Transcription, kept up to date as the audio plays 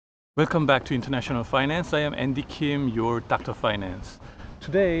Welcome back to International Finance. I am Andy Kim, your Dr. Finance.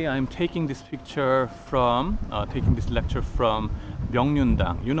 Today I'm taking this lecture from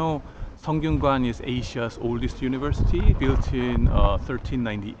Myeongyundang. You know, SungKyunKwan is Asia's oldest university, built in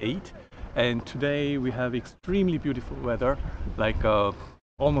 1398. And today we have extremely beautiful weather, like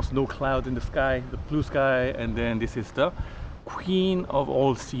almost no cloud in the sky, the blue sky, and then this is the queen of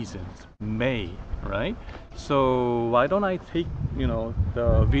all seasons, May, right? So why don't I take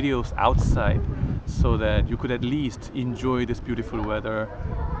the videos outside so that you could at least enjoy this beautiful weather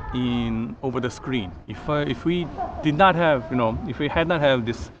over the screen. If we did not have if we had not have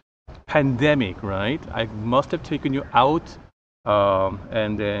this pandemic, right, I must have taken you out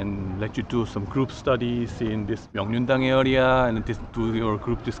and then let you do some group studies in this Myeongyundang area and do your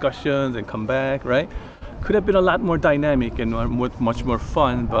group discussions and come back, right? Could have been a lot more dynamic and much more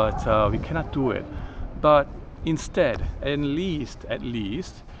fun, but we cannot do it. But instead, at least,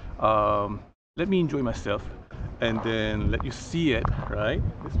 let me enjoy myself and then let you see it, right?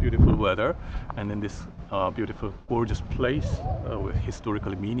 This beautiful weather and then this beautiful, gorgeous place,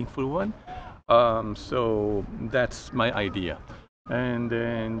 historically meaningful one. So that's my idea. And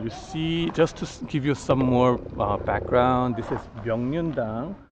then you see, just to give you some more background, this is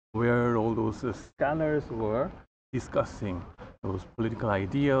Myeongyundang, where all those scholars were discussing those political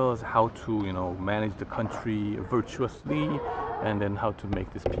ideals, how to manage the country virtuously, and then how to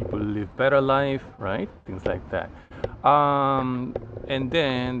make these people live better life, right? Things like that. And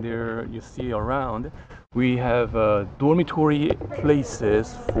then there you see around, we have dormitory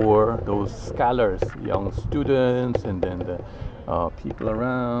places for those scholars, young students, and then the people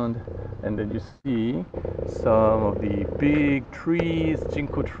around. And then you see some of the big trees,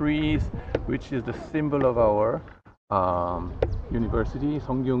 ginkgo trees, which is the symbol of our university,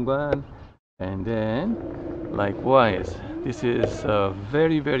 SungKyunKwan. And then likewise, this is a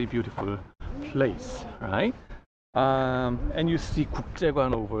very, very beautiful place, right? And you see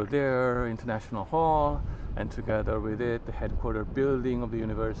국제관 over there, International Hall, and together with it, the headquarters building of the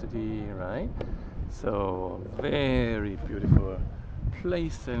university, right? So very beautiful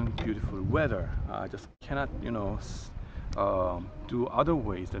place and beautiful weather. I just cannot, do other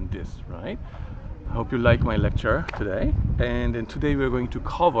ways than this, right? I hope you like my lecture today. And then today we're going to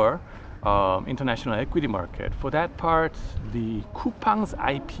cover international equity market. For that part, the Coupang's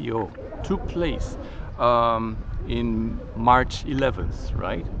IPO took place in March 11th,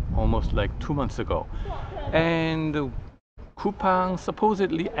 right? Almost like 2 months ago. And Coupang,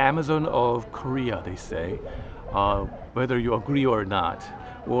 supposedly Amazon of Korea, they say, whether you agree or not,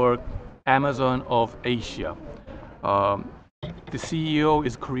 or Amazon of Asia. The CEO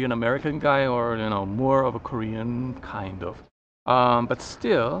is Korean American guy, or more of a Korean kind of. But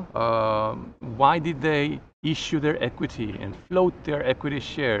still, why did they issue their equity and float their equity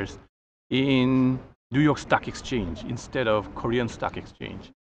shares in New York Stock Exchange instead of Korean Stock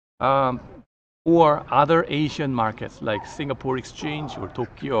Exchange? Or other Asian markets like Singapore Exchange or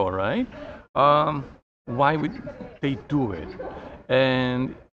Tokyo, right? Why would they do it?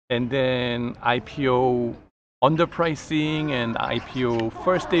 And then IPO underpricing and IPO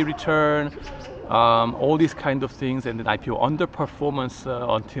first day return, all these kind of things, and then IPO underperformance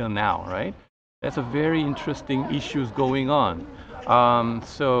until now, right? That's a very interesting issues going on.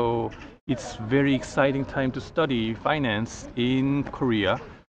 So it's very exciting time to study finance in Korea.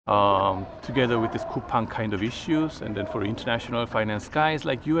 Together with this Coupang kind of issues, and then for international finance guys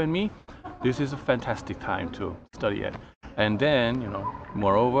like you and me, this is a fantastic time to study it. And then,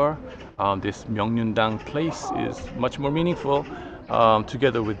 moreover, this Myeongyundang place is much more meaningful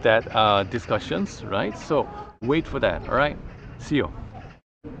together with that discussions, right? So wait for that, all right? See you.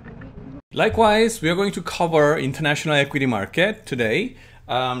 Likewise, we are going to cover international equity market today.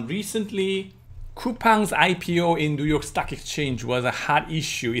 Recently, Coupang's IPO in New York Stock Exchange was a hot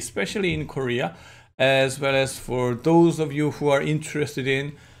issue, especially in Korea, as well as for those of you who are interested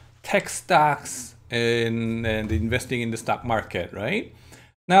in tech stocks and investing in the stock market, right?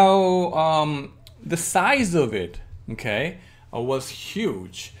 Now, the size of it, okay, was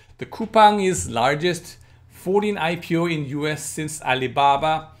huge. The Coupang is largest foreign IPO in US since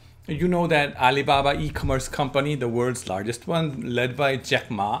Alibaba. You know that Alibaba e-commerce company, the world's largest one, led by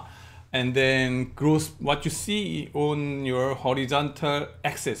Jack Ma. And then what you see on your horizontal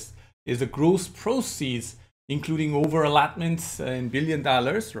axis is the gross proceeds, including over allotments in $1 billion,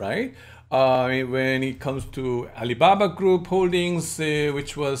 right? When it comes to Alibaba Group Holdings,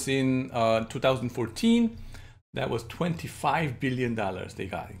 which was in 2014, that was $25 billion they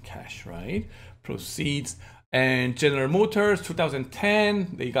got in cash, right? Proceeds. And General Motors,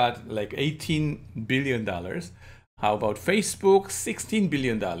 2010, they got like $18 billion. How about Facebook? $16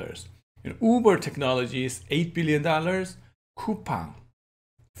 billion. Uber Technologies, $8 billion. Coupang,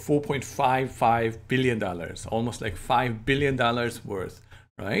 $4.55 billion, almost like $5 billion worth,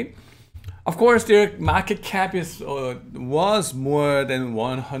 right? Of course, their market cap was more than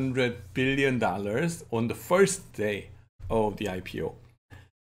 $100 billion on the first day of the IPO,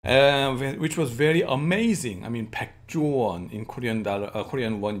 which was very amazing. I mean, 백조원 in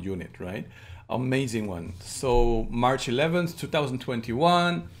Korean won unit, right? Amazing one. So March 11th,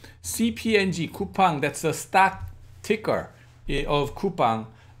 2021, CPNG, Coupang, that's a stock ticker of Coupang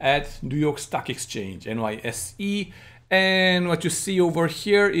at New York Stock Exchange, NYSE. And what you see over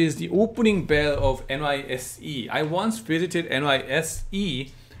here is the opening bell of NYSE. I once visited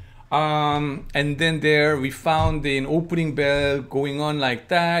NYSE, and then there we found an opening bell going on like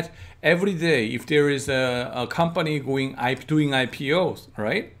that every day. If there is a company doing IPOs,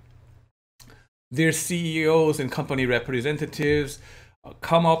 right? Their CEOs and company representatives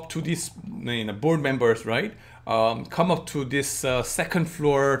come up to this, board members, right? Come up to this second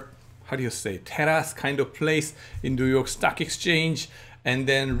floor, how do you say, terrace kind of place in New York Stock Exchange, and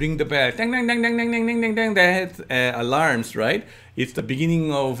then ring the bell, dang, dang, dang, dang, dang, dang, dang, dang, dang, that alarms, right? It's the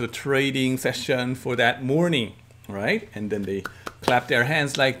beginning of the trading session for that morning, right? And then they clap their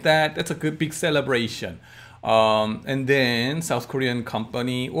hands like that. That's a good big celebration. And then South Korean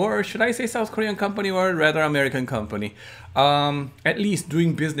company, or should I say South Korean company, or rather American company, at least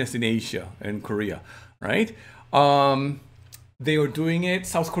doing business in Asia and Korea, right? They were doing it.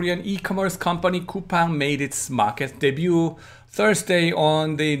 South Korean e-commerce company Coupang made its market debut Thursday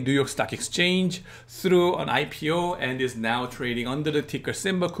on the New York Stock Exchange through an IPO and is now trading under the ticker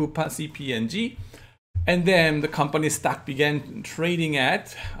symbol Coupang CPNG. And then the company's stock began trading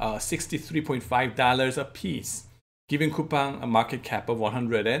at $63.5 a piece, giving Coupang a market cap of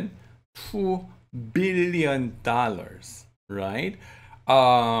 $102 billion, right?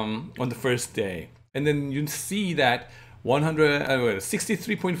 On the first day. And then you see that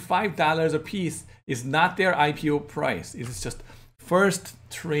 $63.5 a piece is not their IPO price. It is just first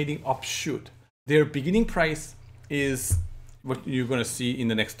trading offshoot. Their beginning price is what you're going to see in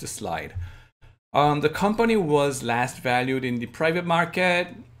the next slide. The company was last valued in the private market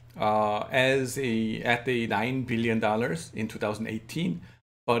at $9 billion in 2018,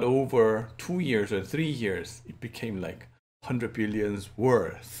 but over 2 years or 3 years, it became like 100 billions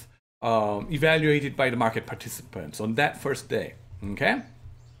worth. Evaluated by the market participants on that first day, okay?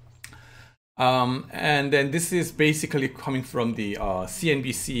 And then this is basically coming from the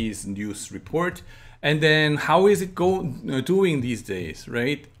CNBC's news report. And then how is it doing these days,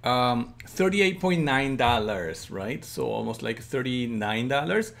 right? $38.9, right? So almost like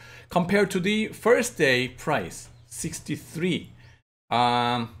 $39 compared to the first day price, 63.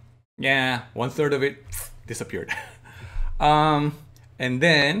 Yeah, 1/3 of it disappeared. And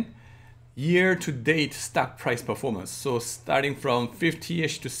then year-to-date stock price performance. So starting from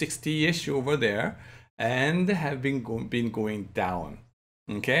 50-ish to 60-ish over there, and have been going down,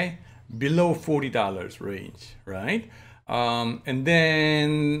 okay? Below $40 range, right? And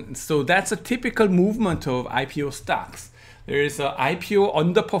then, so that's a typical movement of IPO stocks. There is an IPO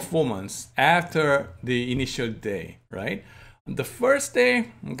underperformance after the initial day, right? The first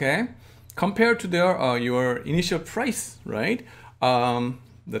day, okay, compared to their your initial price, right?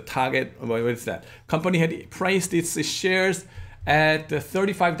 The target, what is that? Company had priced its shares at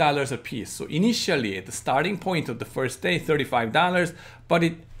 $35 a piece. So initially, at the starting point of the first day, $35, but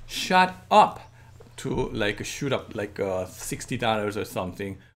it shot up to like shoot up like $60 or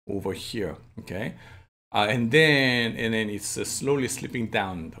something over here, okay? And then it's slowly slipping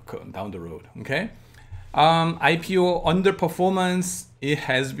down the road, okay? IPO underperformance, it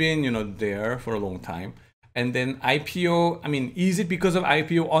has been there for a long time. And then IPO, I mean, is it because of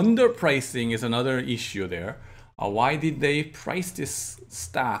IPO underpricing is another issue there. Why did they price this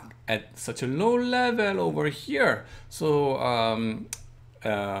stock at such a low level over here? So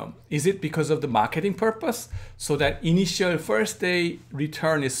is it because of the marketing purpose? So that initial first day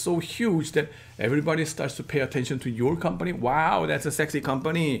return is so huge that everybody starts to pay attention to your company. Wow, that's a sexy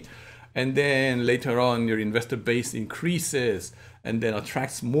company. And then later on, your investor base increases and then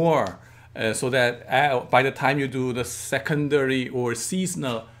attracts more. So that by the time you do the secondary or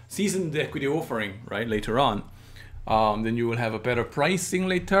seasoned equity offering, right, later on, then you will have a better pricing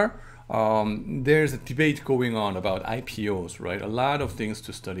later. There's a debate going on about IPOs, right? A lot of things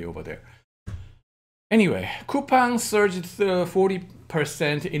to study over there. Anyway, Coupang surged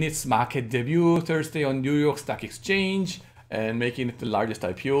 40% in its market debut Thursday on New York Stock Exchange, and making it the largest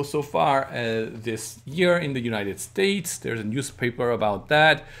IPO so far this year in the United States. There's a newspaper about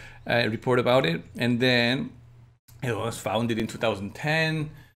that, report about it. And then It was founded in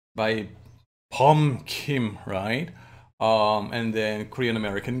 2010 by Bum Kim, right? And then Korean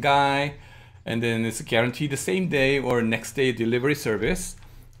American guy. And then it's guaranteed the same day or next day delivery service,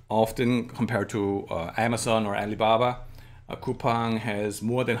 often compared to Amazon or Alibaba. Coupang has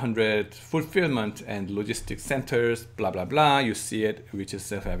more than 100 fulfillment and logistics centers, blah, blah, blah. You see it, which is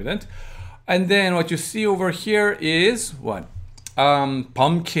self-evident. And then what you see over here is what?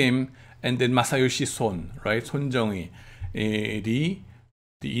 Bum Kim and then Masayoshi Son, right? Son Jung-hee,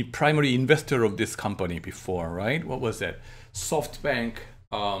 the primary investor of this company before, right? What was that? Softbank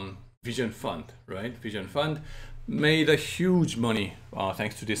Vision Fund, right? Vision Fund made a huge money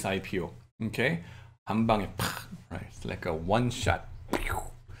thanks to this IPO. Okay, 한 방에 팍, right? It's like a one shot.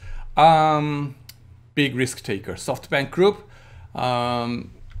 Big risk taker. Softbank Group,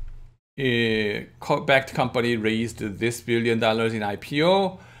 backed company raised this $1 billion in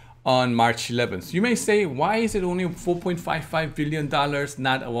IPO on March 11th. You may say, why is it only $4.55 billion,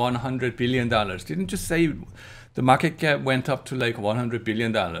 not $100 billion? Didn't you say the market cap went up to like $100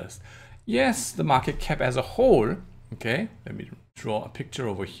 billion? Yes, the market cap as a whole, okay, let me draw a picture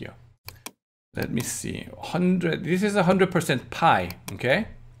over here. Let me see, this is 100% pie, okay?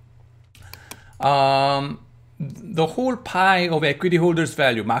 The whole pie of equity holders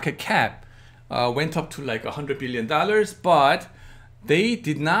value, market cap, went up to like $100 billion, but they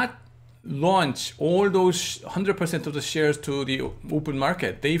did not launch all those 100% of the shares to the open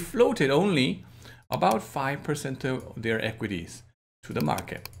market. They floated only about 5% of their equities to the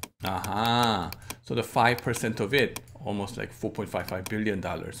market. So the 5% of it, almost like $4.55 billion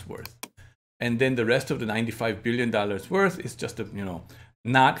worth. And then the rest of the $95 billion worth is just,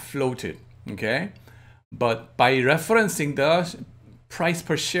 not floated, okay? But by referencing the price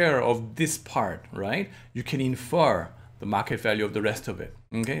per share of this part, right, you can infer the market value of the rest of it.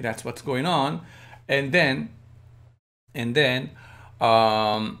 Okay, that's what's going on. And then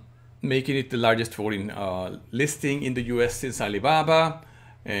making it the largest foreign listing in the US since Alibaba.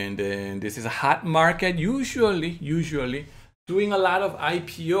 And then this is a hot market, usually doing a lot of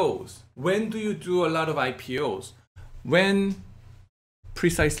IPOs. When do you do a lot of IPOs?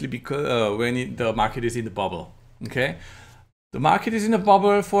 Precisely because when the market is in the bubble. Okay, the market is in a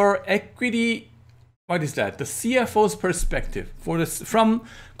bubble for equity. What is that? The CFO's perspective. From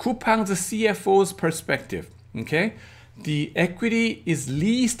Coupang's CFO's perspective, okay, the equity is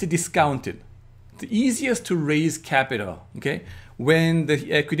least discounted, the easiest to raise capital, okay, when the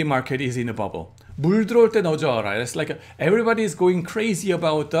equity market is in a bubble. 물 들어올 때 넣어줘라. It's like everybody is going crazy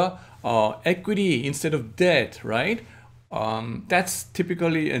about the equity instead of debt, right? That's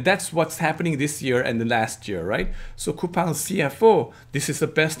typically, that's what's happening this year and the last year, right? So Coupang's CFO, this is the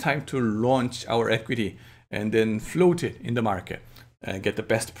best time to launch our equity and then float it in the market and get the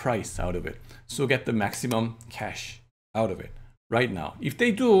best price out of it. So get the maximum cash out of it right now. If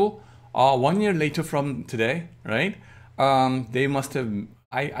they do 1 year later from today, right? They must have,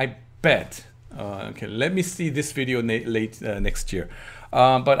 I bet, okay, let me see this video next year.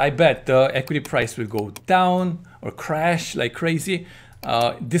 But I bet the equity price will go down or crash like crazy.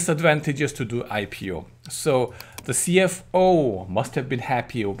 Disadvantages to do IPO. So the CFO must have been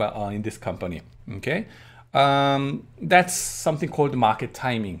happy about in this company. Okay, that's something called market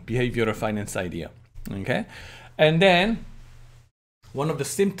timing, behavioral finance idea. Okay, and then one of the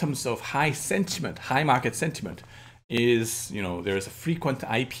symptoms of high market sentiment is, there's a frequent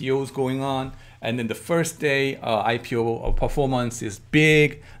IPOs going on, and then the first day IPO performance is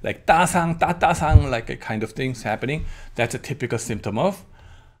big, like 따상, like a kind of things happening. That's a typical symptom of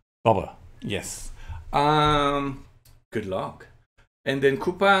bubble. Yes. Good luck. And then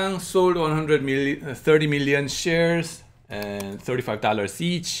Coupang sold 30 million shares and $35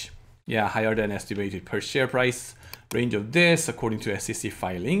 each. Yeah, higher than estimated per share price range of this, according to SEC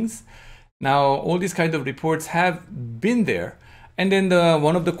filings. Now, all these kind of reports have been there. And then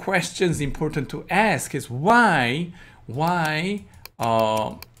one of the questions important to ask is why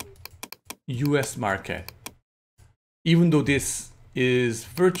US market? Even though this is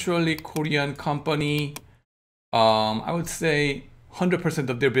virtually Korean company, I would say 100%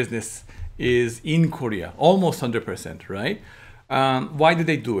 of their business is in Korea, almost 100%, right? Why did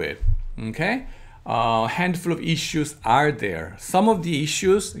they do it? Okay, a handful of issues are there. Some of the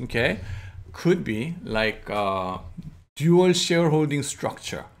issues, okay, could be like dual shareholding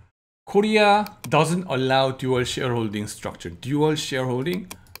structure. Korea doesn't allow dual shareholding structure. Dual shareholding,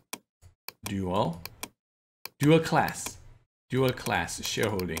 dual class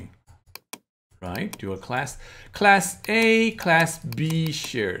shareholding, right? Dual class A, class B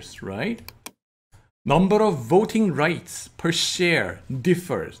shares, right? Number of voting rights per share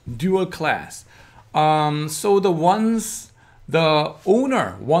differs. Dual class. So the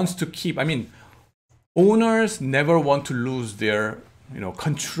owner wants to keep, owners never want to lose their,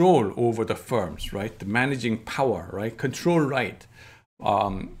 control over the firms, right? The managing power, right? Control right.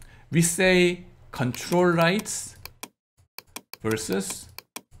 We say control rights versus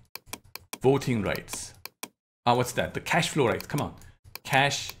voting rights. What's that? The cash flow rights. Come on.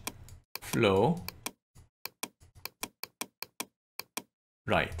 Cash flow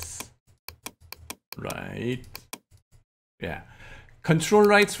rights. Right. Yeah. Control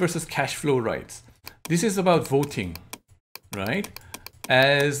rights versus cash flow rights. This is about voting, right?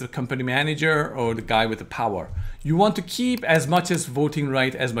 As the company manager or the guy with the power. You want to keep as much as voting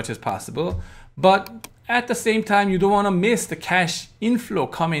right as much as possible, but at the same time, you don't want to miss the cash inflow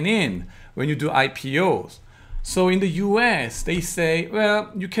coming in when you do IPOs. So in the US, they say,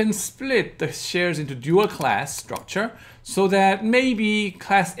 well, you can split the shares into dual class structure so that maybe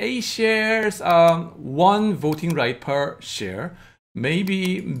class A shares, one voting right per share.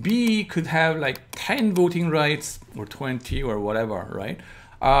 Maybe B could have like 10 voting rights or 20 or whatever, right?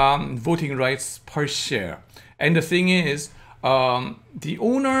 Voting rights per share. And the thing is, the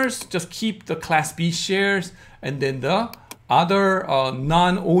owners just keep the class B shares, and then the other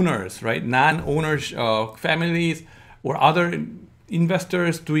non-owners, right? Non-owners, families or other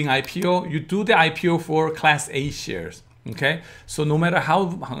investors doing IPO, you do the IPO for class A shares, okay? So no matter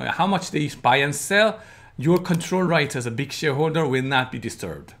how much they buy and sell, your control rights as a big shareholder will not be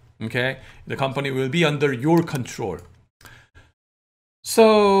disturbed, okay? The company will be under your control.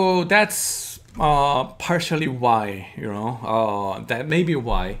 So that's partially why, that may be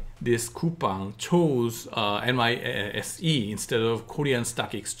why this Coupang chose NYSE instead of Korean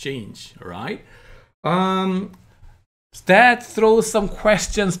Stock Exchange, right? That throws some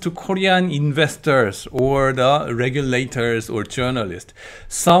questions to Korean investors or the regulators or journalists.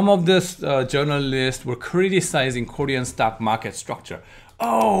 Some of these journalists were criticizing Korean stock market structure.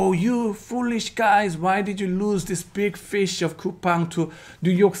 Oh, you foolish guys, why did you lose this big fish of Coupang to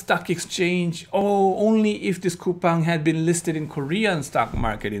New York Stock Exchange? Oh, only if this Coupang had been listed in Korean stock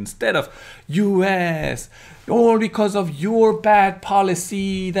market instead of US. All because of your bad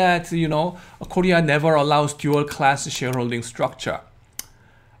policy that, Korea never allows dual class shareholding structure.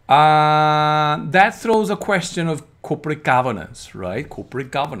 That throws a question of corporate governance, right?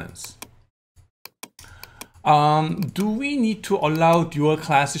 Corporate governance. Do we need to allow dual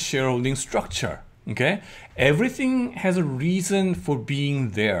class shareholding structure? Okay, everything has a reason for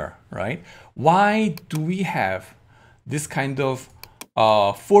being there, right? Why do we have this kind of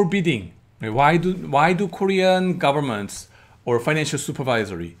forbidding? Why do Korean governments or financial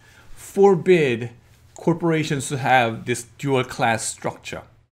supervisory forbid corporations to have this dual class structure?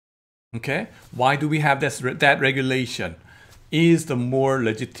 Okay, why do we have that regulation? Is the more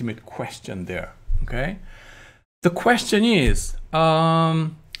legitimate question there? Okay. The question is,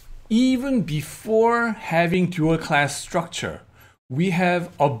 even before having dual class structure, we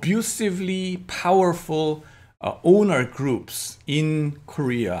have abusively powerful owner groups in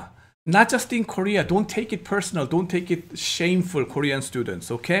Korea. Not just in Korea, don't take it personal, don't take it shameful, Korean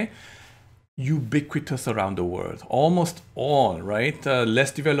students, okay? Ubiquitous around the world, almost all, right? Less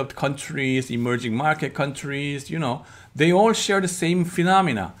developed countries, emerging market countries, they all share the same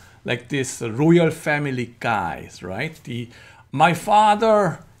phenomena. Like this royal family guys, right? My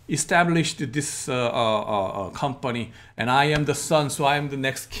father established this company, and I am the son, so I am the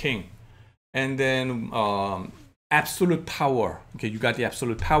next king. And then absolute power. Okay, you got the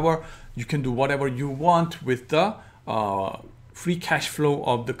absolute power. You can do whatever you want with the free cash flow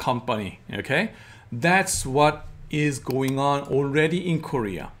of the company. Okay, that's what is going on already in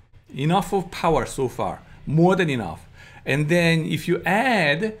Korea. Enough of power so far, more than enough. And then if you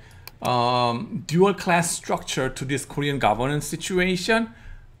add dual class structure to this Korean governance situation,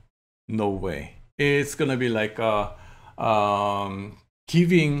 no way. It's gonna be like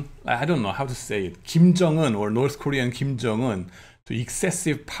giving, I don't know how to say it, Kim Jong-un or North Korean Kim Jong-un to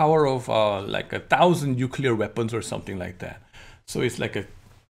excessive power of like 1,000 nuclear weapons or something like that. So it's like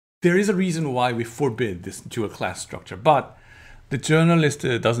there is a reason why we forbid this dual class structure, but the journalist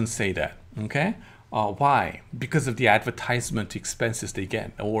doesn't say that, okay? Why? Because of the advertisement expenses they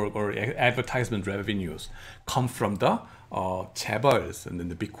get, or advertisement revenues come from the chaebols and then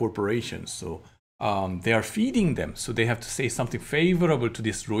the big corporations. So they are feeding them. So they have to say something favorable to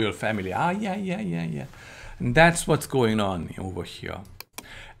this royal family. Yeah. And that's what's going on over here.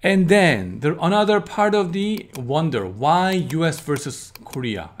 And then another part of the wonder, why US versus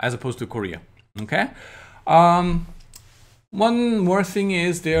Korea as opposed to Korea? Okay. One more thing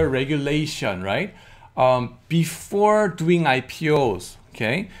is their regulation, right? Before doing IPOs,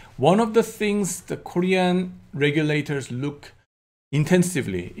 okay, one of the things the Korean regulators look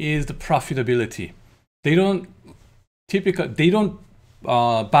intensively is the profitability. They don't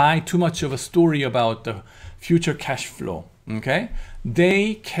buy too much of a story about the future cash flow. Okay,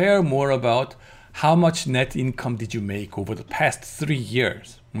 they care more about how much net income did you make over the past 3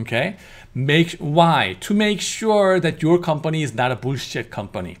 years. Okay, why? To make sure that your company is not a bullshit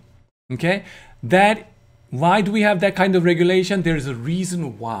company. Okay, why do we have that kind of regulation? There is a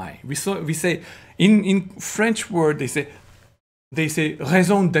reason why. We say in French word they say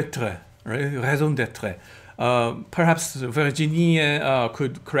raison d'être, right? Raison d'être. Perhaps Virginie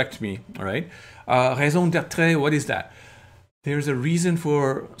could correct me. All right, raison d'être. What is that? There's a reason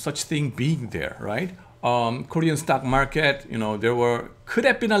for such thing being there, right? Korean stock market, there could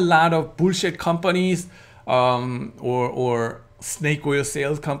have been a lot of bullshit companies or snake oil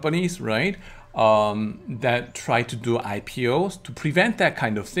sales companies, right? That try to do IPOs. To prevent that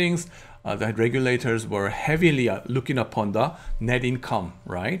kind of things, the regulators were heavily looking upon the net income,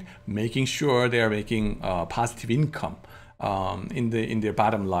 right? Making sure they are making positive income in their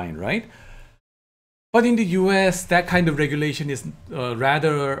bottom line, right? But in the US, that kind of regulation is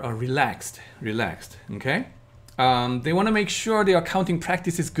rather relaxed, okay? They want to make sure their accounting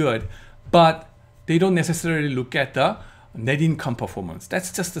practice is good, but they don't necessarily look at the net income performance.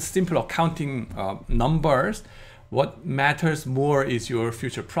 That's just the simple accounting numbers. What matters more is your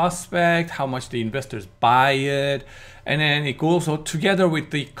future prospect, how much the investors buy it, and then it goes all together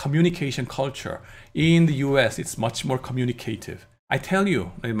with the communication culture. In the US, it's much more communicative. I tell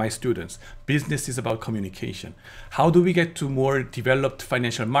you, my students, business is about communication. How do we get to more developed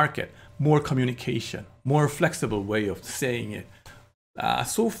financial market? More communication, more flexible way of saying it.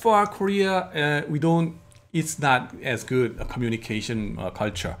 So far, Korea, it's not as good a communication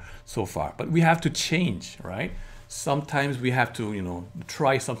culture so far, but we have to change, right? Sometimes we have to,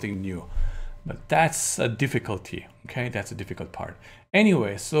 try something new, but that's a difficulty, okay? That's a difficult part.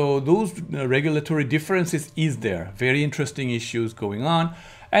 Anyway, so those regulatory differences is there. Very interesting issues going on.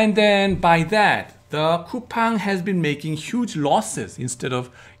 And then by that, the Coupang has been making huge losses instead of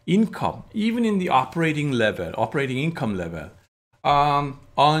income, even in the operating income level.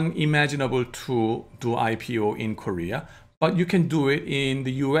 Unimaginable to do IPO in Korea, but you can do it in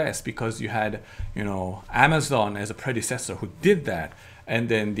the US because you had, Amazon as a predecessor who did that. And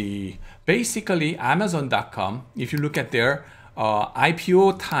then basically Amazon.com, if you look at their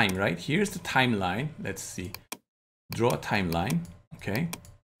IPO time, right? Here's the timeline. Let's see. Draw a timeline, okay?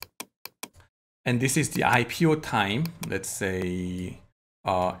 And this is the IPO time, let's say,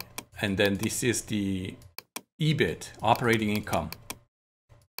 and then this is the EBIT, operating income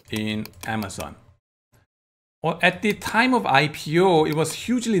in Amazon. Well, at the time of IPO, it was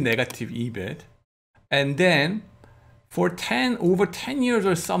hugely negative EBIT. And then for over 10 years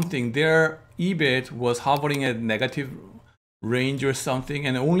or something, their EBIT was hovering at negative range or something,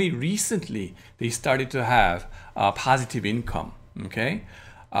 and only recently they started to have positive income. Okay,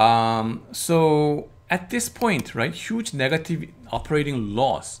 so at this point, right, huge negative operating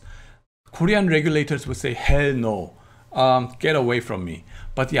loss, Korean regulators would say, hell no, get away from me.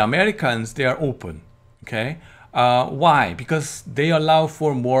 But the Americans, they are open. Okay, why? Because they allow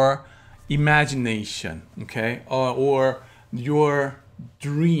for more imagination, okay, or your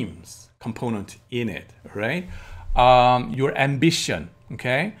dreams component in it, right? Your ambition,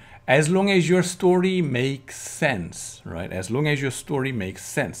 okay? As long as your story makes sense, right? As long as your story makes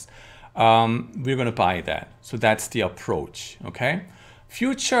sense, we're gonna buy that. So that's the approach, okay?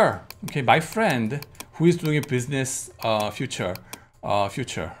 Future, okay, my friend who is doing a business, future,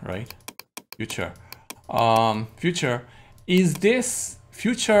 right? Future, is this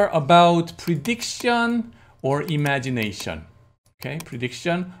future about prediction or imagination? Okay,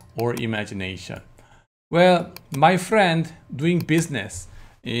 prediction or imagination. Well, my friend doing business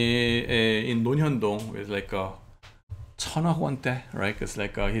in Nonhyundong with like a 1,000억 원대, right? It's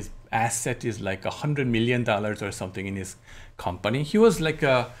like his asset is like $100 million or something in his company. He was like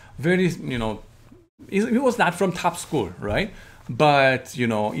a very, he was not from top school, right? But,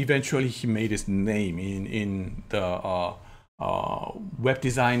 eventually he made his name in the web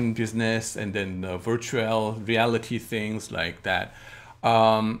design business and then virtual reality things like that.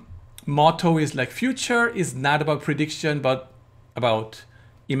 Motto is like future is not about prediction, but about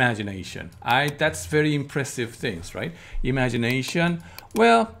imagination. That's very impressive things, right? Imagination.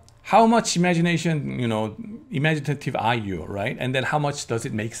 Well, how much imagination, imaginative are you, right? And then how much does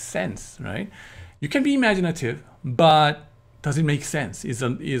it make sense, right? You can be imaginative, but does it make sense is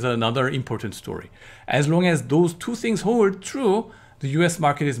another important story. As long as those two things hold true, the US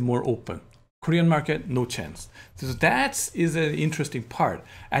market is more open. Korean market, no chance. So that is an interesting part.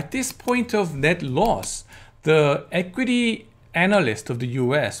 At this point of net loss, the equity analysts of the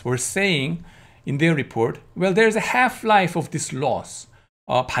US were saying in their report, well, there's a half-life of this loss.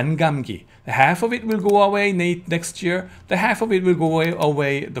 반감기. Half of it will go away next year. The half of it will go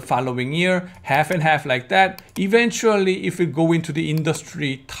away the following year. Half and half like that. Eventually, if we go into the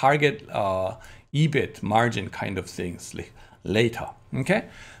industry target EBIT margin kind of things later. Okay,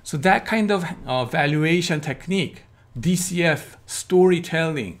 so that kind of valuation technique, DCF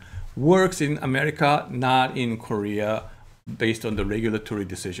storytelling, works in America, not in Korea, based on the regulatory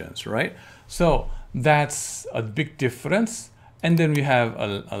decisions, right? So that's a big difference. And then we have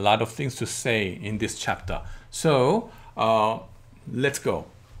a lot of things to say in this chapter. So let's go.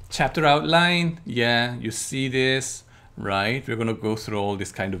 Chapter outline. Yeah, you see this, right? We're going to go through all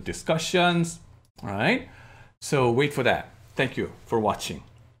these kind of discussions, all right? So wait for that. Thank you for watching.